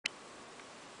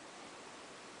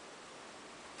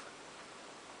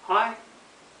Hi,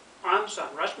 I'm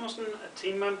Søren Rasmussen, a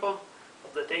team member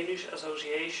of the Danish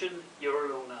association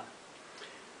Euroluna.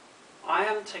 I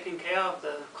am taking care of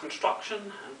the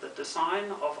construction and the design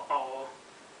of our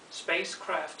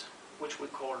spacecraft, which we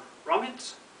call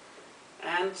ROMIT.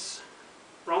 And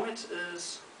ROMIT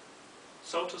is,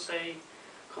 so to say,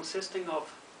 consisting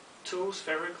of two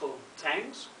spherical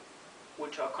tanks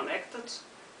which are connected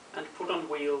and put on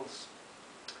wheels.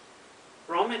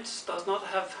 ROMIT does not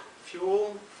have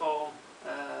fuel for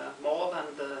more than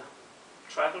the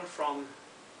travel from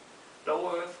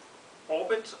low Earth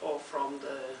orbit or from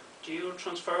the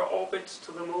geotransfer orbit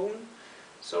to the Moon.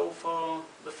 So for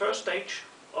the first stage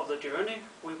of the journey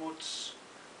we would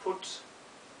put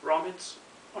ROMIT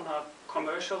on a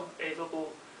commercial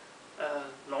available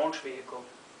launch vehicle.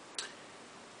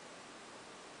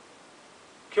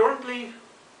 Currently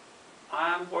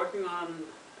I am working on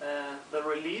the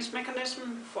release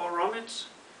mechanism for ROMIT.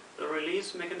 The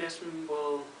release mechanism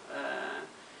will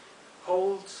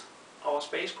hold our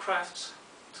spacecraft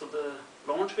to the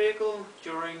launch vehicle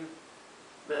during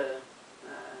the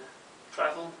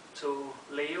travel to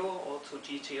LEO or to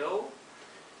GTO,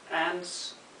 and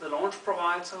the launch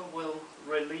provider will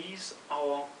release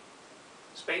our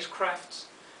spacecraft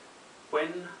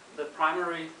when the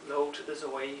primary load is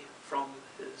away from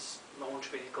his launch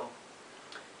vehicle.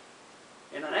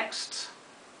 In the next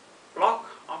block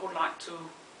I would like to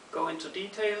go into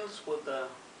details with the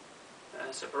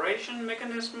separation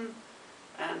mechanism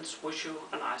and wish you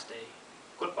a nice day.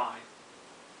 Goodbye.